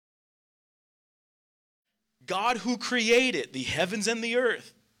God who created the heavens and the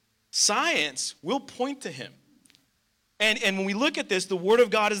earth, science will point to him. And when we look at this, the word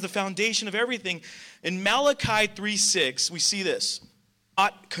of God is the foundation of everything. In Malachi 3:6, we see this.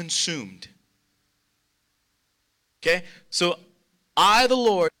 Not consumed. Okay? So I, the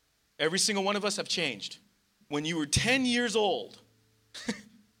Lord, every single one of us have changed. When you were 10 years old,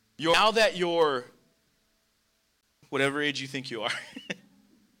 now that you're whatever age you think you are,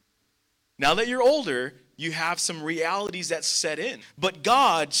 now that you're older, you have some realities that set in. But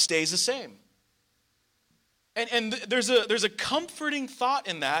God stays the same. And there's a comforting thought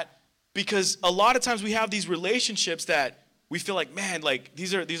in that, because a lot of times we have these relationships that we feel like, man, like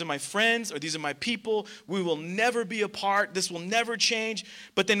these are my friends, or these are my people. We will never be apart. This will never change.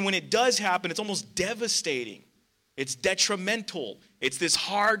 But then when it does happen, it's almost devastating. It's detrimental. It's this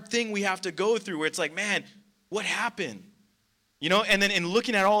hard thing we have to go through where it's like, man, what happened? You know, and then in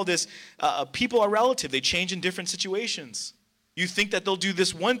looking at all of this, people are relative. They change in different situations. You think that they'll do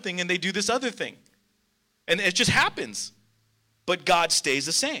this one thing and they do this other thing. And it just happens. But God stays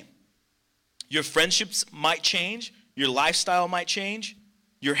the same. Your friendships might change. Your lifestyle might change.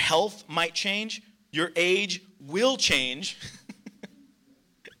 Your health might change. Your age will change.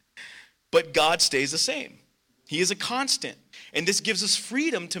 But God stays the same. He is a constant. And this gives us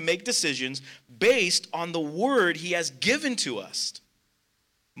freedom to make decisions based on the word he has given to us,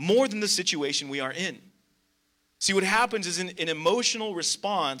 more than the situation we are in. See, what happens is in an emotional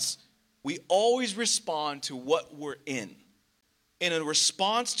response, we always respond to what we're in. In a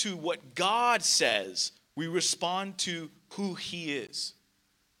response to what God says, we respond to who he is.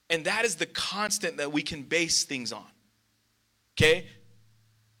 And that is the constant that we can base things on. Okay?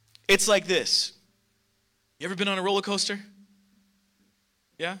 It's like this. You ever been on a roller coaster?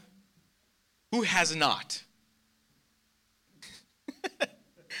 Yeah? Who has not?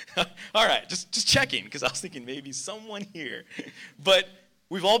 All right, just checking, because I was thinking maybe someone here. But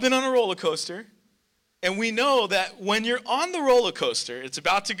we've all been on a roller coaster, and we know that when you're on the roller coaster, it's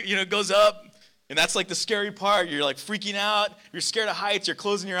about to, it goes up, and that's like the scary part. You're like freaking out. You're scared of heights. You're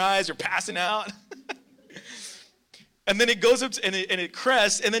closing your eyes. You're passing out. And then it goes up and it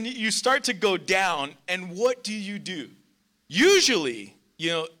crests, and then you start to go down, and what do? Usually,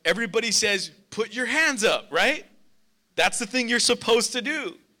 everybody says, put your hands up, right? That's the thing you're supposed to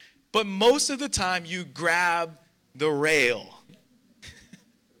do. But most of the time, you grab the rail.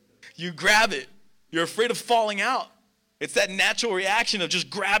 You grab it. You're afraid of falling out. It's that natural reaction of just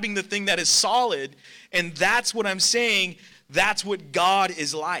grabbing the thing that is solid. And that's what I'm saying. That's what God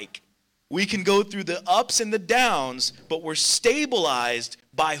is like. We can go through the ups and the downs, but we're stabilized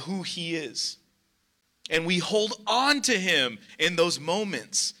by who he is. And we hold on to him in those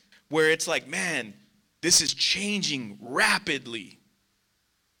moments where it's like, man, this is changing rapidly.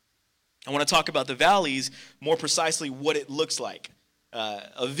 I want to talk about the valleys, more precisely what it looks like.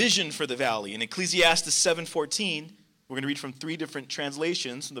 A vision for the valley. In Ecclesiastes 7:14, we're going to read from 3 different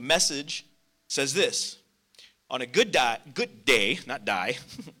translations. The Message says this: on a good day, not die,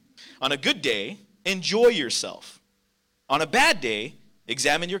 on a good day, enjoy yourself. On a bad day,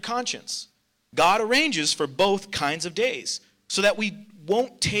 examine your conscience. God arranges for both kinds of days so that we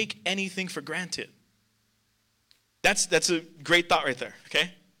won't take anything for granted. That's a great thought right there,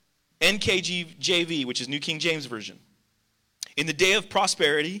 okay? NKJV, which is New King James Version. In the day of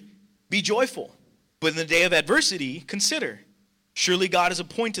prosperity, be joyful. But in the day of adversity, consider. Surely God has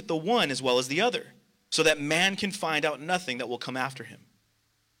appointed the one as well as the other, so that man can find out nothing that will come after him.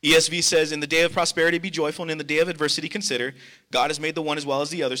 ESV says, in the day of prosperity be joyful, and in the day of adversity consider. God has made the one as well as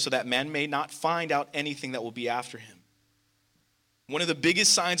the other, so that man may not find out anything that will be after him. One of the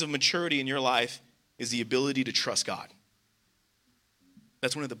biggest signs of maturity in your life is the ability to trust God.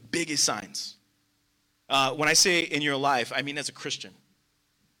 That's one of the biggest signs. When I say in your life, I mean as a Christian.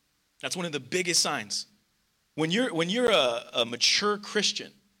 That's one of the biggest signs. When you're a mature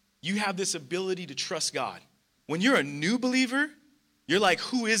Christian, you have this ability to trust God. When you're a new believer, you're like,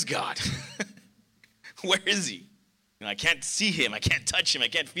 who is God? Where is he? I can't see him. I can't touch him. I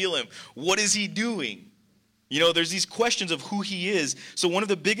can't feel him. What is he doing? There's these questions of who he is. So one of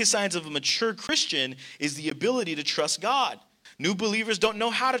the biggest signs of a mature Christian is the ability to trust God. New believers don't know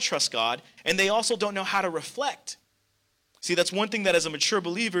how to trust God, and they also don't know how to reflect. See, that's one thing that as a mature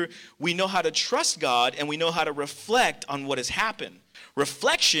believer, we know how to trust God, and we know how to reflect on what has happened.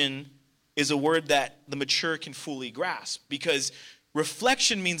 Reflection is a word that the mature can fully grasp, because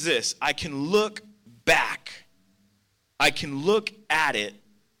reflection means this: I can look back. I can look at it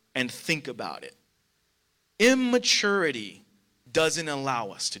and think about it. Immaturity doesn't allow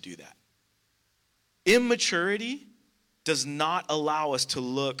us to do that. Immaturity does not allow us to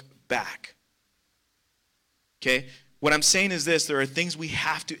look back. Okay? What I'm saying is this, there are things we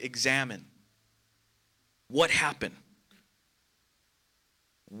have to examine. What happened?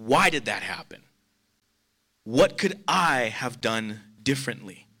 Why did that happen? What could I have done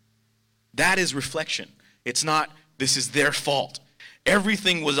differently? That is reflection. It's not, this is their fault.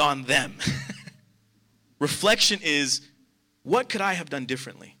 Everything was on them. Reflection is, what could I have done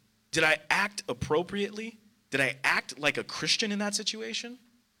differently? Did I act appropriately? Did I act like a Christian in that situation?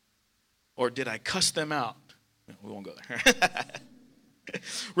 Or did I cuss them out? We won't go there.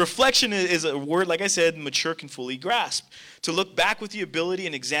 Reflection is a word, like I said, mature can fully grasp. To look back with the ability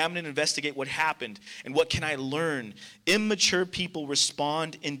and examine and investigate what happened and what can I learn. Immature people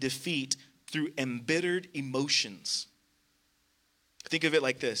respond in defeat through embittered emotions. Think of it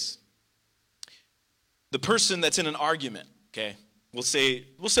like this. The person that's in an argument, okay, we'll say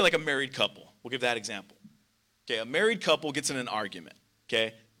like a married couple. We'll give that example. Okay, a married couple gets in an argument,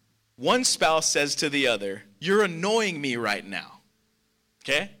 okay? One spouse says to the other, "You're annoying me right now."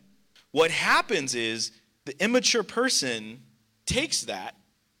 Okay? What happens is the immature person takes that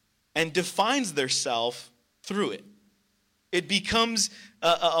and defines their self through it. It becomes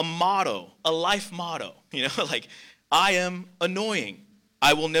a motto, a life motto. You know, like, I am annoying.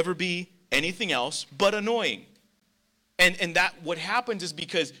 I will never be anything else but annoying. And that what happens is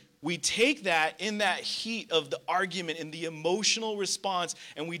because we take that in that heat of the argument, in the emotional response,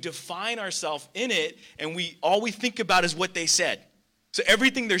 and we define ourselves in it, and all we think about is what they said. So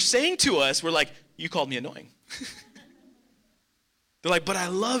everything they're saying to us, we're like, you called me annoying. They're like, but I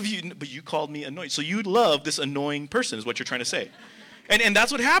love you, but you called me annoying. So you love this annoying person is what you're trying to say. And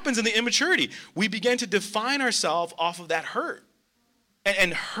that's what happens in the immaturity. We begin to define ourselves off of that hurt.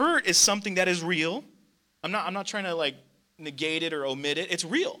 And hurt is something that is real. I'm not trying to like negate it or omit it. It's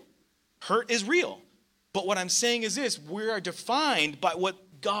real. Hurt is real. But what I'm saying is this, we are defined by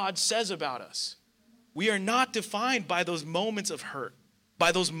what God says about us. We are not defined by those moments of hurt,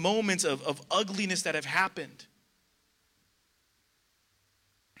 by those moments of ugliness that have happened.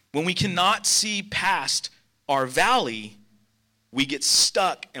 When we cannot see past our valley, we get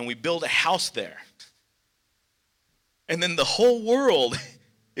stuck and we build a house there. And then the whole world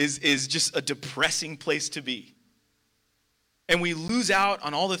is just a depressing place to be. And we lose out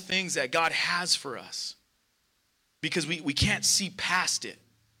on all the things that God has for us because we can't see past it.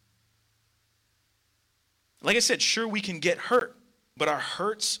 Like I said, sure, we can get hurt, but our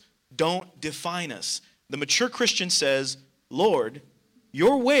hurts don't define us. The mature Christian says, Lord,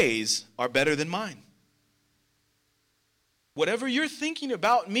 your ways are better than mine. Whatever you're thinking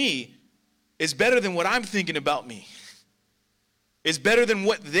about me is better than what I'm thinking about me. It's better than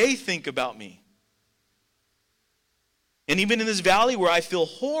what they think about me. And even in this valley where I feel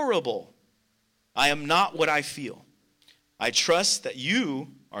horrible, I am not what I feel. I trust that you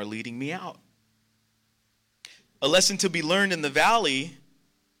are leading me out. A lesson to be learned in the valley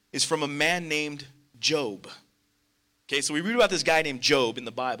is from a man named Job. Okay, so we read about this guy named Job in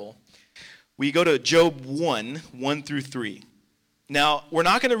the Bible. We go to Job 1 through 3. Now, we're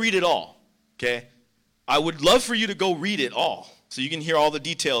not going to read it all, okay? I would love for you to go read it all so you can hear all the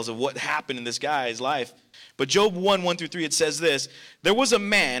details of what happened in this guy's life. But Job 1 through 3, it says this, there was a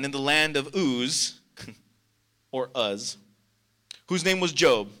man in the land of Uz, or Uz, whose name was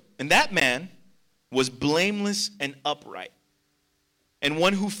Job, and that man was blameless and upright, and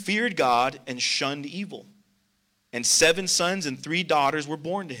one who feared God and shunned evil. And 7 sons and 3 daughters were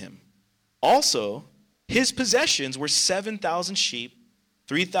born to him. Also, his possessions were 7,000 sheep,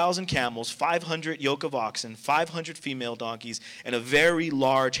 3,000 camels, 500 yoke of oxen, 500 female donkeys, and a very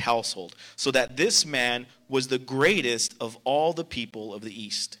large household, so that this man was the greatest of all the people of the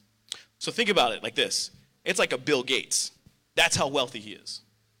East. So think about it like this. It's like a Bill Gates. That's how wealthy he is.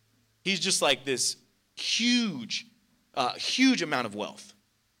 He's just like this huge amount of wealth.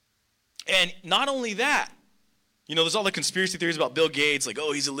 And not only that, you know, there's all the conspiracy theories about Bill Gates, like,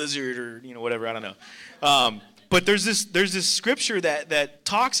 oh, he's a lizard or, you know, whatever, I don't know. But there's this scripture that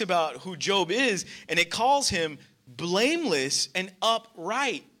talks about who Job is, and it calls him blameless and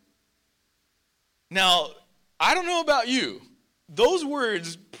upright. Now, I don't know about you. Those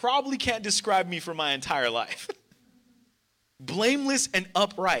words probably can't describe me for my entire life. Blameless and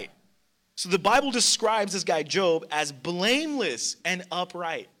upright. So the Bible describes this guy Job as blameless and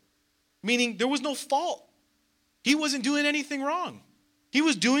upright, meaning there was no fault. He wasn't doing anything wrong. He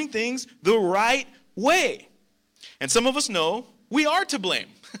was doing things the right way. And some of us know we are to blame.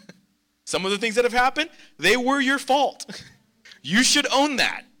 Some of the things that have happened, they were your fault. You should own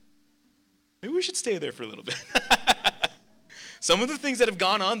that. Maybe we should stay there for a little bit. Some of the things that have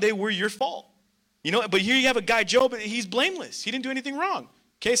gone on, they were your fault. You know, but here you have a guy, Job, he's blameless. He didn't do anything wrong.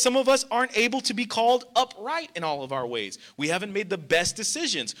 Okay, some of us aren't able to be called upright in all of our ways. We haven't made the best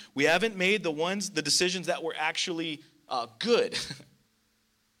decisions. We haven't made the decisions that were actually good.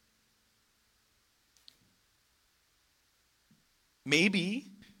 Maybe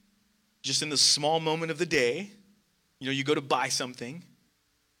just in the small moment of the day, you go to buy something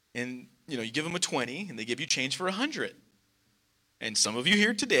and, you give them a 20 and they give you change for 100. And some of you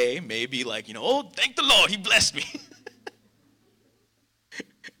here today may be like, oh, thank the Lord, he blessed me.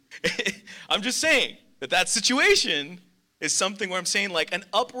 I'm just saying that situation is something where I'm saying like an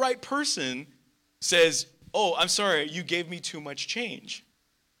upright person says, oh, I'm sorry, you gave me too much change.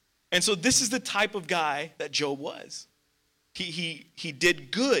 And so this is the type of guy that Job was. He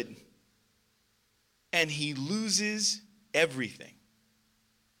did good, and he loses everything.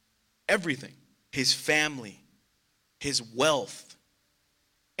 Everything. His family, his wealth,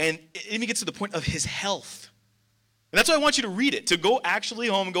 and it even gets to the point of his health. And that's why I want you to read it, to go actually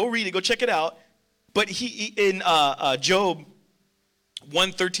home, go read it, go check it out. But in Job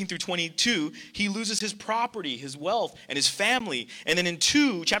 1:13 through 22, he loses his property, his wealth, and his family. And then in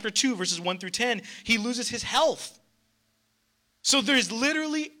chapter 2, verses 1 through 10, he loses his health. So there's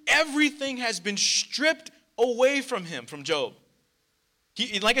literally everything has been stripped away from him, from Job.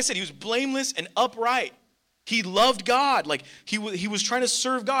 Like I said, he was blameless and upright. He loved God. Like he was trying to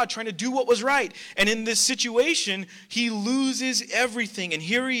serve God, trying to do what was right. And in this situation, he loses everything. And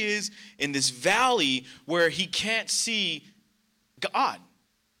here he is in this valley where he can't see God.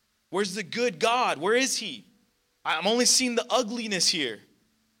 Where's the good God? Where is he? I'm only seeing the ugliness here.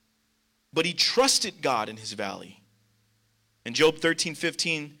 But he trusted God in his valley. In Job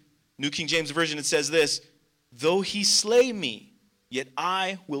 13:15, New King James Version, it says this, though he slay me, yet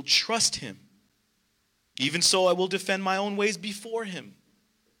I will trust him. Even so, I will defend my own ways before him.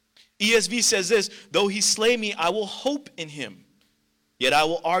 ESV says this, though he slay me, I will hope in him. Yet I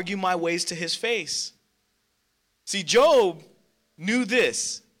will argue my ways to his face. See, Job knew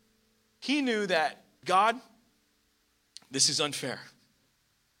this. He knew that, God, this is unfair.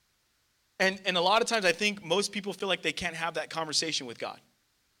 And a lot of times I think most people feel like they can't have that conversation with God.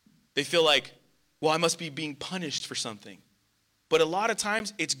 They feel like, well, I must be being punished for something. But a lot of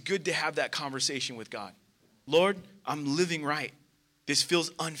times it's good to have that conversation with God. Lord, I'm living right. This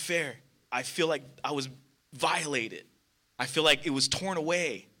feels unfair. I feel like I was violated. I feel like it was torn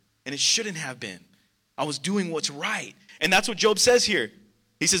away, and it shouldn't have been. I was doing what's right. And that's what Job says here.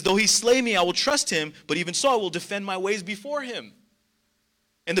 He says, though he slay me, I will trust him, but even so I will defend my ways before him.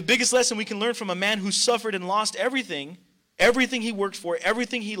 And the biggest lesson we can learn from a man who suffered and lost everything he worked for,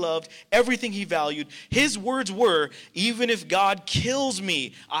 everything he loved, everything he valued, his words were, even if God kills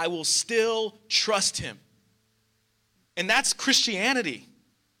me, I will still trust him. And that's Christianity.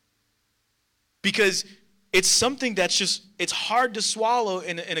 Because it's something that's just, it's hard to swallow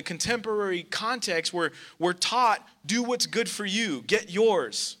in a contemporary context where we're taught, do what's good for you, get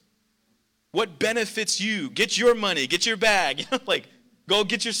yours. What benefits you, get your money, get your bag, go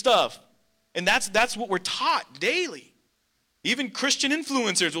get your stuff. And that's what we're taught daily. Even Christian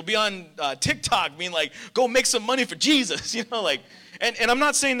influencers will be on TikTok being like, go make some money for Jesus, And I'm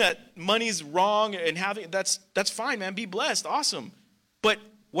not saying that money's wrong and that's fine, man. Be blessed, awesome. But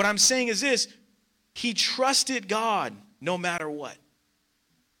what I'm saying is this, he trusted God no matter what.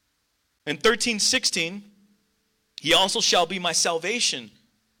 In 13:16, he also shall be my salvation,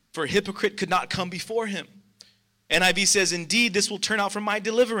 for a hypocrite could not come before him. NIV says, indeed, this will turn out for my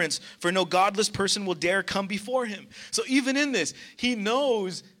deliverance, for no godless person will dare come before him. So even in this, he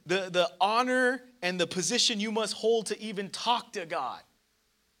knows the honor and the position you must hold to even talk to God.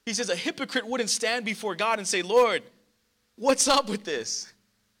 He says a hypocrite wouldn't stand before God and say, Lord, what's up with this?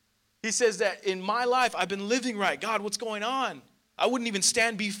 He says that in my life, I've been living right. God, what's going on? I wouldn't even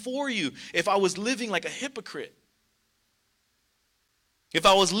stand before you if I was living like a hypocrite. If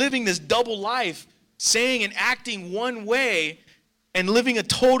I was living this double life, saying and acting one way and living a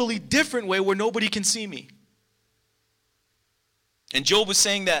totally different way where nobody can see me. And Job was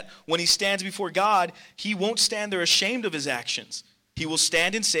saying that when he stands before God, he won't stand there ashamed of his actions. He will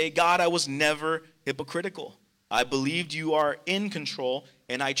stand and say, God, I was never hypocritical. I believed you are in control,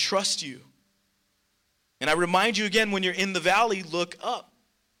 and I trust you. And I remind you again, when you're in the valley, look up.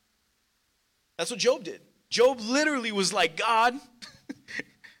 That's what Job did. Job literally was like, God,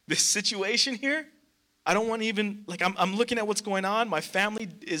 this situation here, I don't want to even, I'm looking at what's going on. My family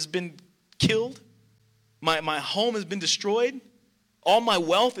has been killed. My home has been destroyed. All my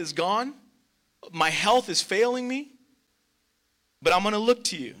wealth is gone. My health is failing me. But I'm going to look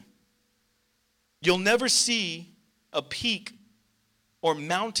to you. You'll never see a peak or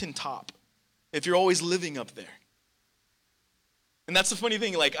mountaintop if you're always living up there. And that's the funny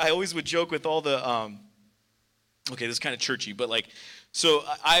thing. Like, I always would joke with all the, okay, this is kind of churchy, but like, so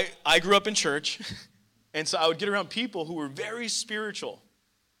I grew up in church, and so I would get around people who were very spiritual,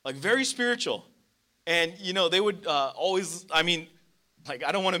 like very spiritual. And, you know, they would always, I mean, like,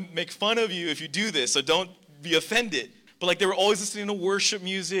 I don't want to make fun of you if you do this, so don't be offended. But, like, they were always listening to worship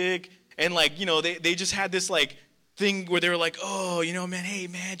music, and, like, you know, they just had this, like, thing where they were like, oh, you know, man, hey,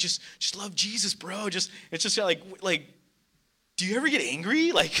 man, just love Jesus, bro. It's just like, do you ever get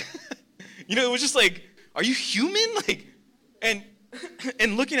angry? Like, you know, it was just like, are you human? Like,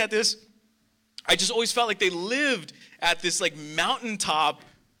 and looking at this, I just always felt like they lived at this, like, mountaintop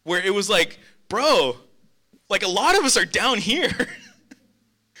where it was like, bro, like, a lot of us are down here.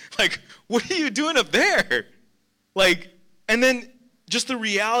 Like, what are you doing up there? Like, and then just the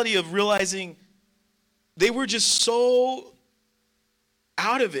reality of realizing they were just so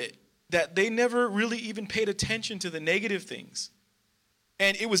out of it that they never really even paid attention to the negative things.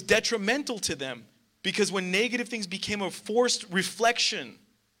 And it was detrimental to them, because when negative things became a forced reflection,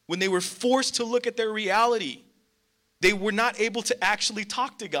 when they were forced to look at their reality, they were not able to actually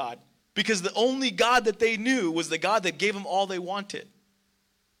talk to God, because the only God that they knew was the God that gave them all they wanted.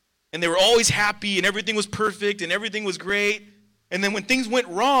 And they were always happy, and everything was perfect, and everything was great. And then when things went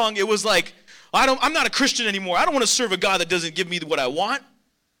wrong, it was like, I'm not a Christian anymore. I don't want to serve a God that doesn't give me what I want.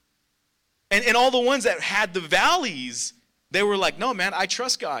 And all the ones that had the valleys, they were like, no, man, I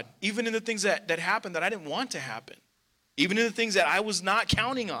trust God. Even in the things that happened that I didn't want to happen. Even in the things that I was not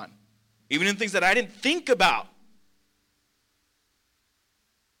counting on. Even in things that I didn't think about.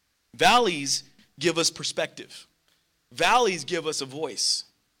 Valleys give us perspective. Valleys give us a voice.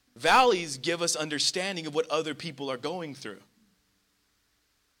 Valleys give us understanding of what other people are going through.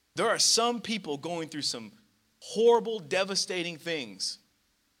 There are some people going through some horrible, devastating things.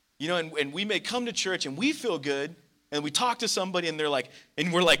 You know, and we may come to church and we feel good, and we talk to somebody and they're like,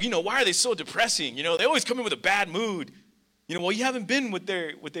 and we're like, you know, why are they so depressing? You know, they always come in with a bad mood. You know, well, you haven't been what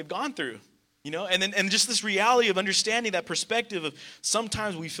they've gone through. You know, and just this reality of understanding that perspective of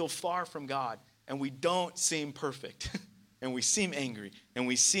sometimes we feel far from God and we don't seem perfect. And we seem angry, and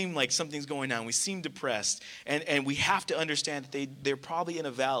we seem like something's going on. We seem depressed, and we have to understand that they're probably in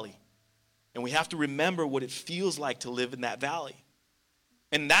a valley, and we have to remember what it feels like to live in that valley.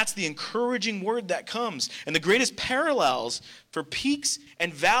 And that's the encouraging word that comes. And the greatest parallels for peaks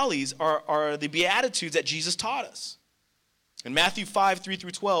and valleys are the Beatitudes that Jesus taught us. In Matthew 5, 3 through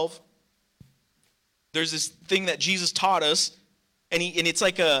 12, there's this thing that Jesus taught us, and it's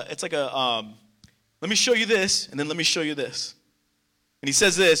like a let me show you this, and then let me show you this. And he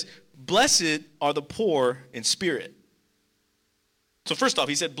says this, blessed are the poor in spirit. So first off,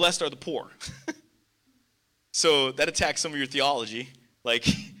 he said, blessed are the poor. So that attacks some of your theology. Like,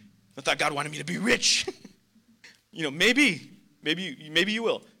 I thought God wanted me to be rich. You know, maybe you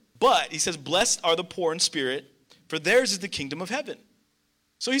will. But he says, blessed are the poor in spirit, for theirs is the kingdom of heaven.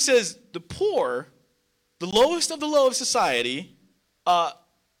 So he says, the poor, the lowest of the low of society,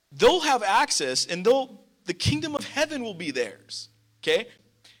 they'll have access, and the kingdom of heaven will be theirs. Okay?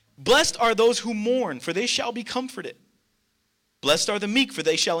 Blessed are those who mourn, for they shall be comforted. Blessed are the meek, for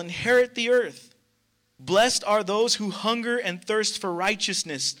they shall inherit the earth. Blessed are those who hunger and thirst for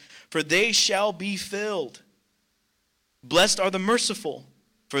righteousness, for they shall be filled. Blessed are the merciful,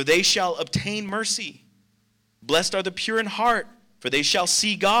 for they shall obtain mercy. Blessed are the pure in heart, for they shall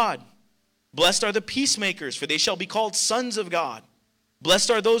see God. Blessed are the peacemakers, for they shall be called sons of God.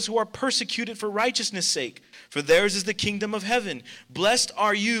 Blessed are those who are persecuted for righteousness' sake, for theirs is the kingdom of heaven. Blessed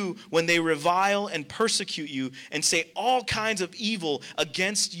are you when they revile and persecute you and say all kinds of evil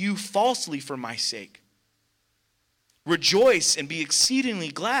against you falsely for my sake. Rejoice and be exceedingly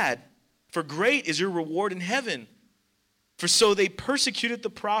glad, for great is your reward in heaven. For so they persecuted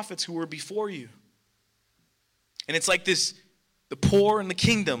the prophets who were before you. And it's like this. The poor and the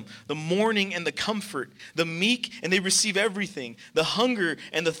kingdom, the mourning and the comfort, the meek and they receive everything. The hunger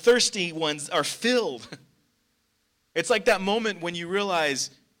and the thirsty ones are filled. It's like that moment when you realize,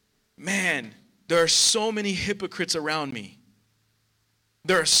 man, there are so many hypocrites around me.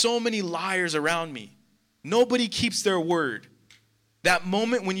 There are so many liars around me. Nobody keeps their word. That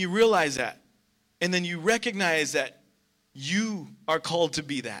moment when you realize that, and then you recognize that you are called to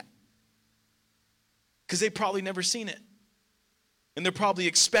be that. Because they've probably never seen it. And they're probably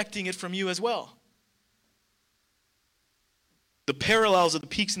expecting it from you as well. The parallels of the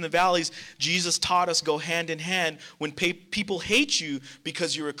peaks and the valleys Jesus taught us go hand in hand when people hate you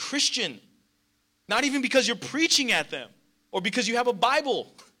because you're a Christian. Not even because you're preaching at them or because you have a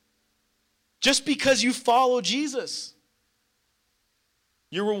Bible. Just because you follow Jesus.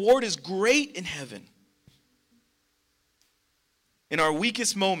 Your reward is great in heaven. in our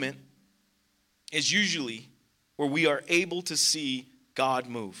weakest moment is usually where we are able to see God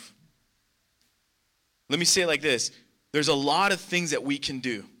move. Let me say it like this. There's a lot of things that we can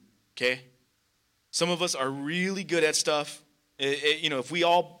do, okay? Some of us are really good at stuff. If we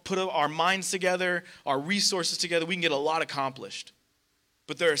all put our minds together, our resources together, we can get a lot accomplished.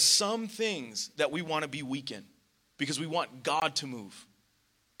 But there are some things that we want to be weak in because we want God to move.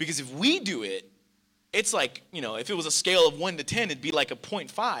 Because if we do it, it's like, if it was a scale of 1 to 10, it'd be like a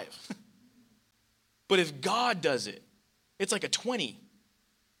 0.5. But if God does it, it's like a 20.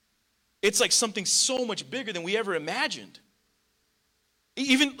 It's like something so much bigger than we ever imagined.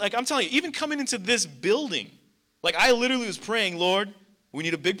 Even, like I'm telling you, even coming into this building, like I literally was praying, Lord, we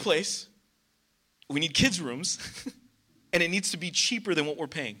need a big place. We need kids' rooms. And it needs to be cheaper than what we're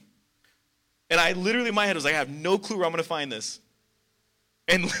paying. And I literally, in my head was like, I have no clue where I'm going to find this.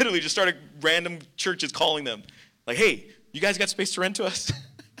 And literally just started random churches calling them. Like, hey, you guys got space to rent to us?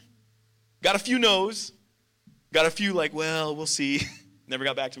 Got a few no's. Got a few like, well, we'll see. Never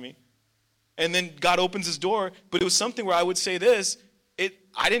got back to me. And then God opens his door. But it was something where I would say this.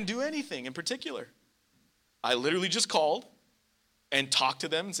 I didn't do anything in particular. I literally just called and talked to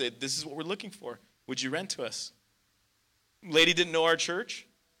them and said, this is what we're looking for. Would you rent to us? Lady didn't know our church.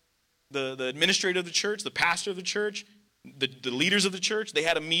 The administrator of the church, the pastor of the church, the leaders of the church, they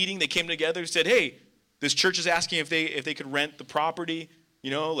had a meeting. They came together and said, hey, this church is asking if they could rent the property.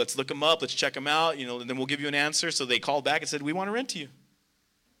 Let's look them up. Let's check them out. And then we'll give you an answer. So they called back and said, we want to rent to you.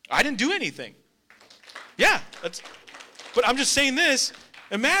 I didn't do anything. Yeah, but I'm just saying this.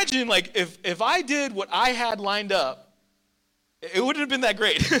 Imagine, like, if I did what I had lined up, it wouldn't have been that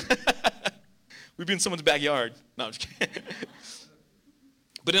great. We'd be in someone's backyard. No, I'm just kidding.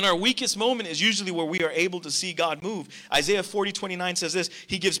 But in our weakest moment is usually where we are able to see God move. Isaiah 40:29 says this,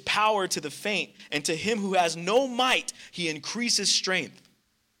 he gives power to the faint, and to him who has no might, he increases strength.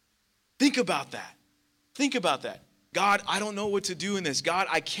 Think about that. Think about that. God, I don't know what to do in this. God,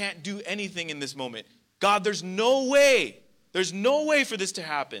 I can't do anything in this moment. God, there's no way. There's no way for this to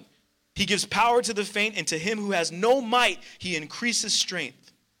happen. He gives power to the faint, and to him who has no might, he increases strength.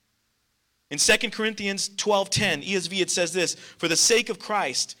 In 2 Corinthians 12:10, ESV, it says this, for the sake of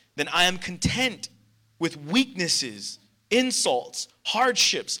Christ, then I am content with weaknesses, insults,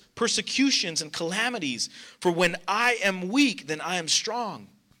 hardships, persecutions, and calamities. For when I am weak, then I am strong.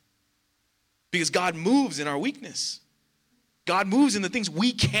 Because God moves in our weakness. God moves in the things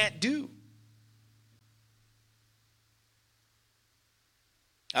we can't do.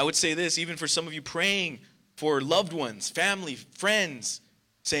 I would say this, even for some of you praying for loved ones, family, friends,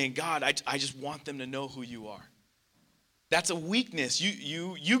 saying, God, I just want them to know who you are. That's a weakness.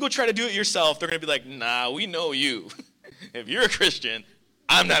 You go try to do it yourself. They're going to be like, nah, we know you. If you're a Christian,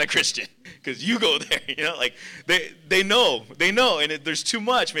 I'm not a Christian because you go there. Like they know. And there's too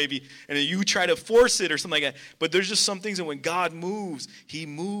much maybe. And you try to force it or something like that. But there's just some things that when God moves, he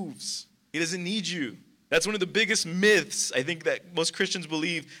moves. He doesn't need you. That's one of the biggest myths, I think, that most Christians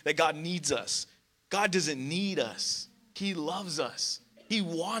believe, that God needs us. God doesn't need us. He loves us. He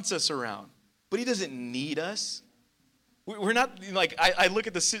wants us around. But he doesn't need us. We're not, like, I look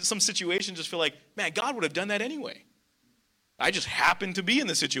at some situations, just feel like, man, God would have done that anyway. I just happened to be in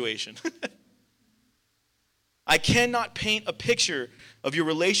the situation. I cannot paint a picture of your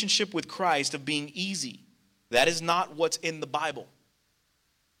relationship with Christ of being easy. That is not what's in the Bible.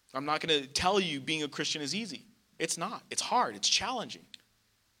 I'm not going to tell you being a Christian is easy. It's not. It's hard. It's challenging.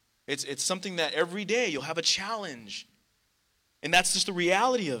 It's something that every day you'll have a challenge. And that's just the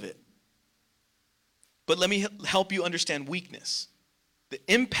reality of it. But let me help you understand weakness. The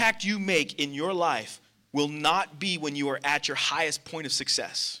impact you make in your life will not be when you are at your highest point of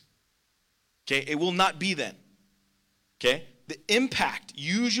success. Okay? It will not be then. Okay? The impact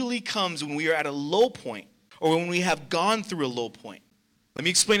usually comes when we are at a low point or when we have gone through a low point. Let me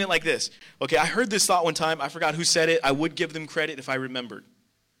explain it like this. Okay, I heard this thought one time. I forgot who said it. I would give them credit if I remembered.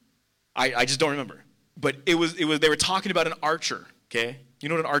 I just don't remember. But it was they were talking about an archer, okay? You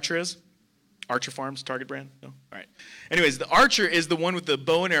know what an archer is? Archer Farms, Target brand? No? All right. Anyways, the archer is the one with the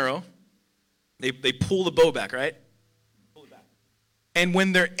bow and arrow. They pull the bow back, right? Pull it back. And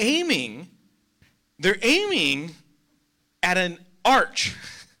when they're aiming at an arch.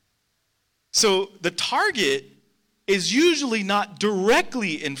 So the target is usually not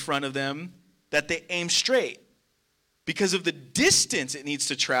directly in front of them that they aim straight. Because of the distance it needs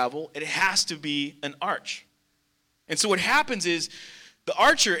to travel, it has to be an arch. And so what happens is the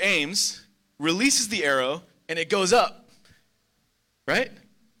archer aims, releases the arrow, and it goes up. Right?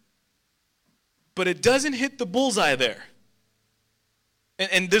 But it doesn't hit the bullseye there.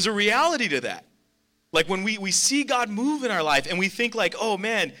 And there's a reality to that. Like when we see God move in our life and we think like, oh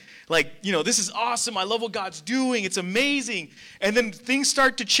man, like, this is awesome. I love what God's doing. It's amazing. And then things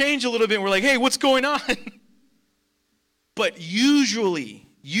start to change a little bit. And we're like, hey, what's going on? But usually,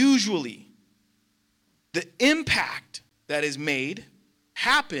 the impact that is made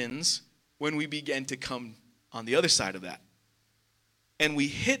happens when we begin to come on the other side of that. And we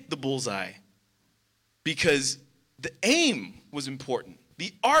hit the bullseye because the aim was important.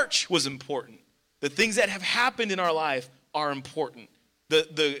 The arch was important. The things that have happened in our life are important.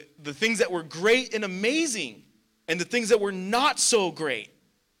 The things that were great and amazing and the things that were not so great,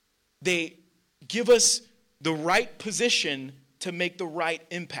 they give us the right position to make the right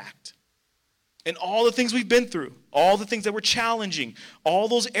impact. And all the things we've been through, all the things that were challenging, all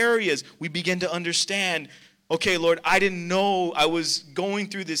those areas, we begin to understand, okay, Lord, I didn't know I was going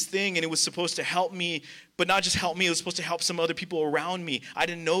through this thing and it was supposed to help me, but not just help me, it was supposed to help some other people around me. I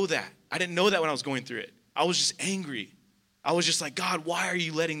didn't know that. I didn't know that when I was going through it. I was just angry. I was just like, God, why are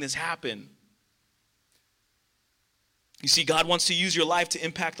you letting this happen? You see, God wants to use your life to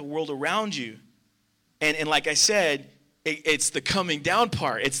impact the world around you. And like I said, it's the coming down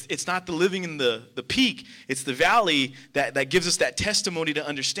part. It's not the living in the peak. It's the valley that gives us that testimony to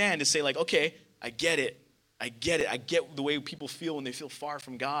understand, to say like, okay, I get it. I get the way people feel when they feel far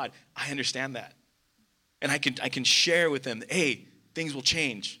from God. I understand that. And I can share with them, hey, things will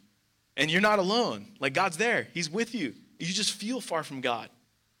change. And you're not alone. Like God's there. He's with you. You just feel far from God.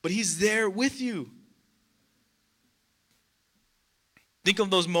 But He's there with you. Think of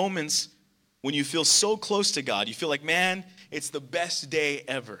those moments when you feel so close to God. You feel like, man, it's the best day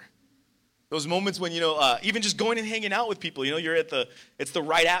ever. Those moments when, even just going and hanging out with people, you're it's the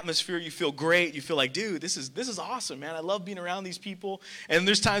right atmosphere. You feel great. You feel like, dude, this is awesome, man. I love being around these people. And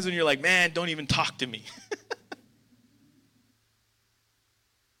there's times when you're like, man, don't even talk to me.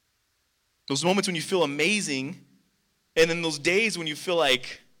 Those moments when you feel amazing, and then those days when you feel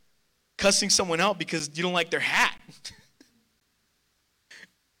like cussing someone out because you don't like their hat.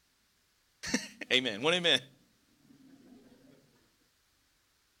 Amen. One amen.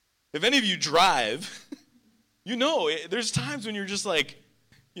 If any of you drive, there's times when you're just like,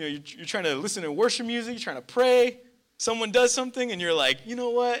 you're trying to listen to worship music, you're trying to pray, someone does something, and you're like, you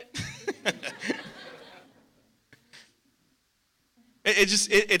know what?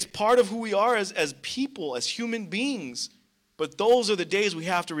 It's part of who we are as people, as human beings. But those are the days we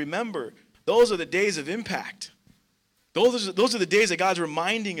have to remember. Those are the days of impact. Those are the days that God's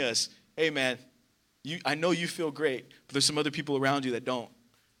reminding us, hey man, I know you feel great, but there's some other people around you that don't.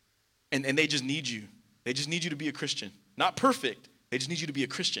 And they just need you. They just need you to be a Christian. Not perfect. They just need you to be a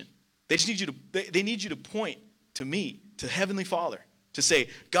Christian. They just need you they need you to point to me, to Heavenly Father, to say,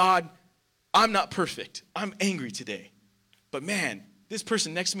 God, I'm not perfect. I'm angry today. But man, this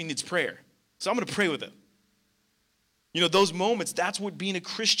person next to me needs prayer. So I'm going to pray with them. Those moments, that's what being a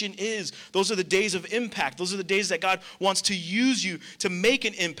Christian is. Those are the days of impact. Those are the days that God wants to use you to make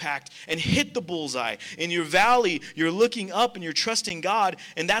an impact and hit the bullseye. In your valley, you're looking up and you're trusting God,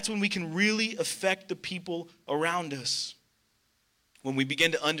 and that's when we can really affect the people around us. When we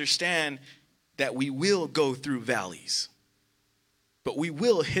begin to understand that we will go through valleys, but we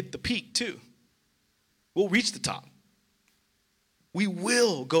will hit the peak too. We'll reach the top. We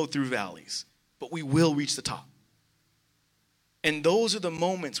will go through valleys, but we will reach the top. And those are the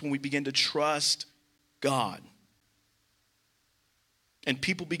moments when we begin to trust God. And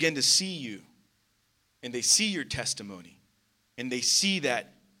people begin to see you, and they see your testimony, and they see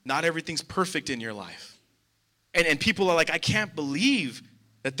that not everything's perfect in your life. And people are like, I can't believe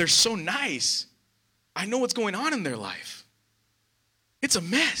that they're so nice. I know what's going on in their life. It's a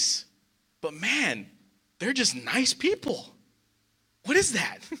mess. But man, they're just nice people. What is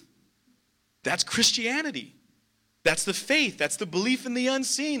that? That's Christianity. That's the faith. That's the belief in the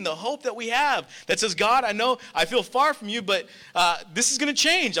unseen, the hope that we have that says, God, I know I feel far from you, but this is going to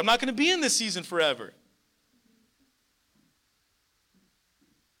change. I'm not going to be in this season forever.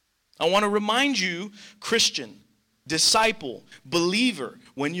 I want to remind you, Christian, disciple, believer,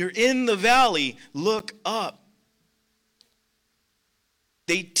 when you're in the valley, look up.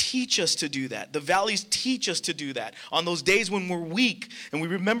 They teach us to do that. The valleys teach us to do that. On those days when we're weak and we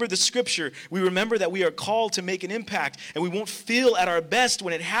remember the scripture, we remember that we are called to make an impact, and we won't feel at our best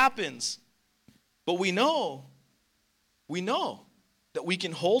when it happens. But we know that we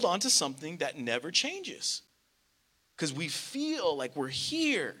can hold on to something that never changes because we feel like we're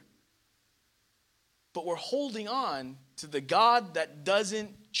here, but we're holding on to the God that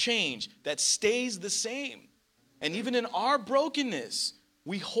doesn't change, that stays the same. And even in our brokenness,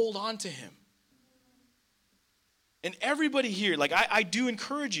 we hold on to him. And everybody here, like I do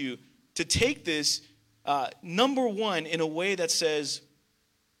encourage you to take this Number one, in a way that says,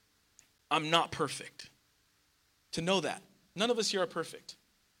 I'm not perfect. To know that. None of us here are perfect.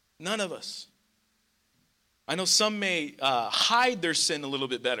 None of us. I know some may hide their sin a little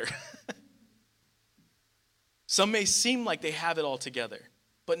bit better. Some may seem like they have it all together,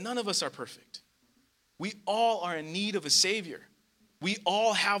 but none of us are perfect. We all are in need of a Savior. We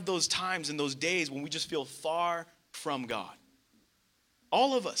all have those times and those days when we just feel far from God.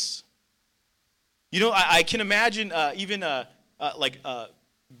 All of us. You know, I can imagine even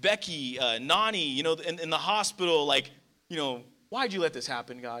Becky, Nani, you know, in the hospital, like, you know, why'd you let this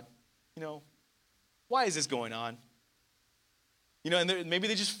happen, God? You know, why is this going on? You know, and maybe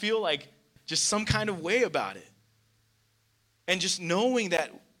they just feel like just some kind of way about it. And just knowing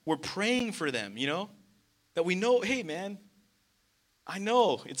that we're praying for them, you know, that we know, hey, man, I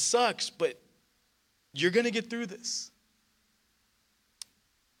know it sucks, but you're going to get through this.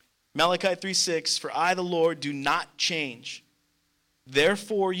 Malachi 3:6, for I, the Lord, do not change.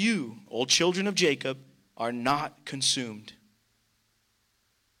 Therefore you, O children of Jacob, are not consumed.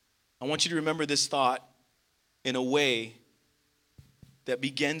 I want you to remember this thought in a way that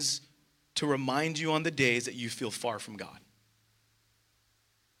begins to remind you on the days that you feel far from God.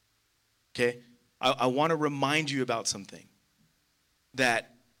 Okay? I want to remind you about something.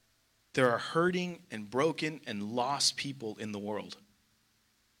 That there are hurting and broken and lost people in the world.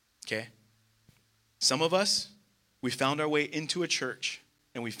 Okay? Some of us, we found our way into a church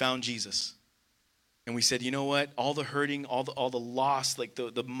and we found Jesus. And we said, you know what? All the hurting, all the loss, like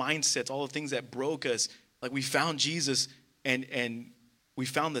the mindsets, all the things that broke us, like we found Jesus and we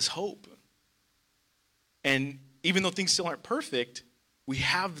found this hope. And even though things still aren't perfect, we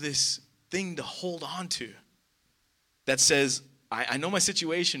have this thing to hold on to that says, I know my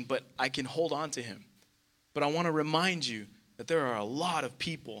situation, but I can hold on to him. But I want to remind you that there are a lot of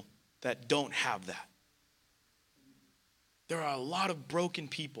people that don't have that. There are a lot of broken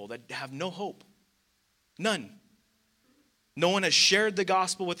people that have no hope. None. No one has shared the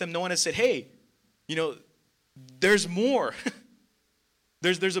gospel with them. No one has said, hey, you know, there's more.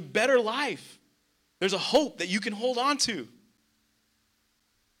 There's a better life. There's a hope that you can hold on to.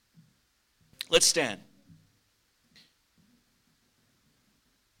 Let's stand.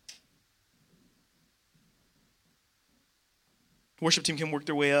 Worship team can work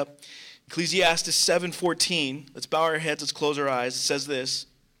their way up. Ecclesiastes 7:14. Let's bow our heads. Let's close our eyes. It says this.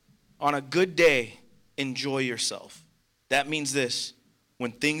 On a good day, enjoy yourself. That means this.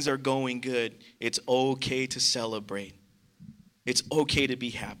 When things are going good, it's okay to celebrate. It's okay to be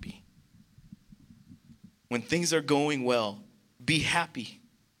happy. When things are going well, be happy.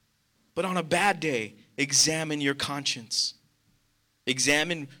 But on a bad day, examine your conscience.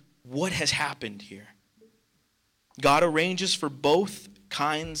 Examine what has happened here. God arranges for both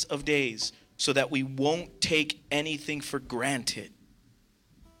kinds of days so that we won't take anything for granted.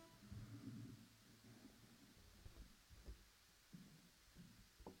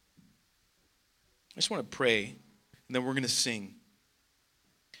 I just want to pray, and then we're going to sing.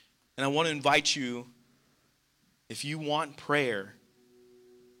 And I want to invite you, if you want prayer,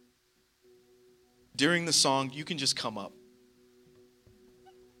 during the song, you can just come up.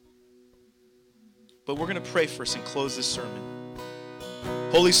 But we're going to pray first and close this sermon.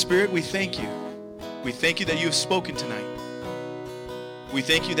 Holy Spirit, we thank you. We thank you that you have spoken tonight. We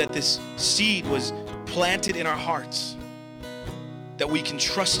thank you that this seed was planted in our hearts, that we can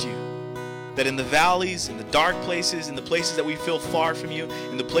trust you, that in the valleys, in the dark places, in the places that we feel far from you,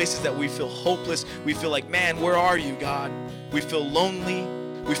 in the places that we feel hopeless, we feel like, man, where are you, God? We feel lonely.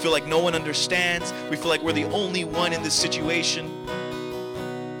 We feel like no one understands. We feel like we're the only one in this situation.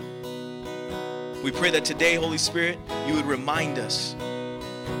 We pray that today, Holy Spirit, you would remind us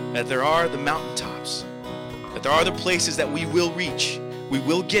that there are the mountaintops, that there are the places that we will reach, we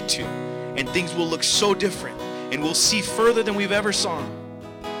will get to, and things will look so different, and we'll see further than we've ever saw.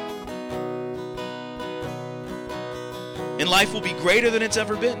 And life will be greater than it's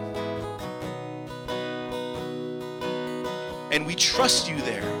ever been. And we trust you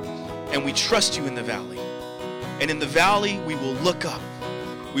there, and we trust you in the valley. And in the valley, we will look up.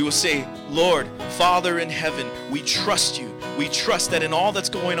 We will say, Lord, Father in heaven, we trust you. We trust that in all that's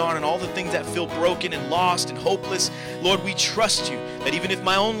going on and all the things that feel broken and lost and hopeless, Lord, we trust you. That even if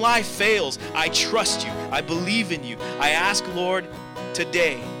my own life fails, I trust you. I believe in you. I ask, Lord,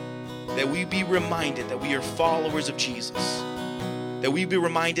 today that we be reminded that we are followers of Jesus. That we be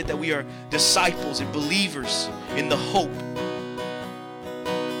reminded that we are disciples and believers in the hope.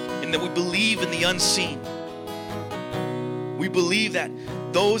 And that we believe in the unseen. We believe that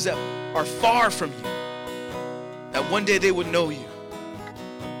those that are far from you, that one day they would know you.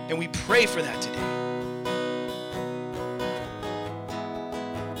 And we pray for that today.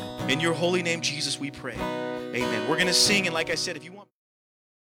 In your holy name, Jesus, we pray. Amen. We're going to sing, and like I said, if you want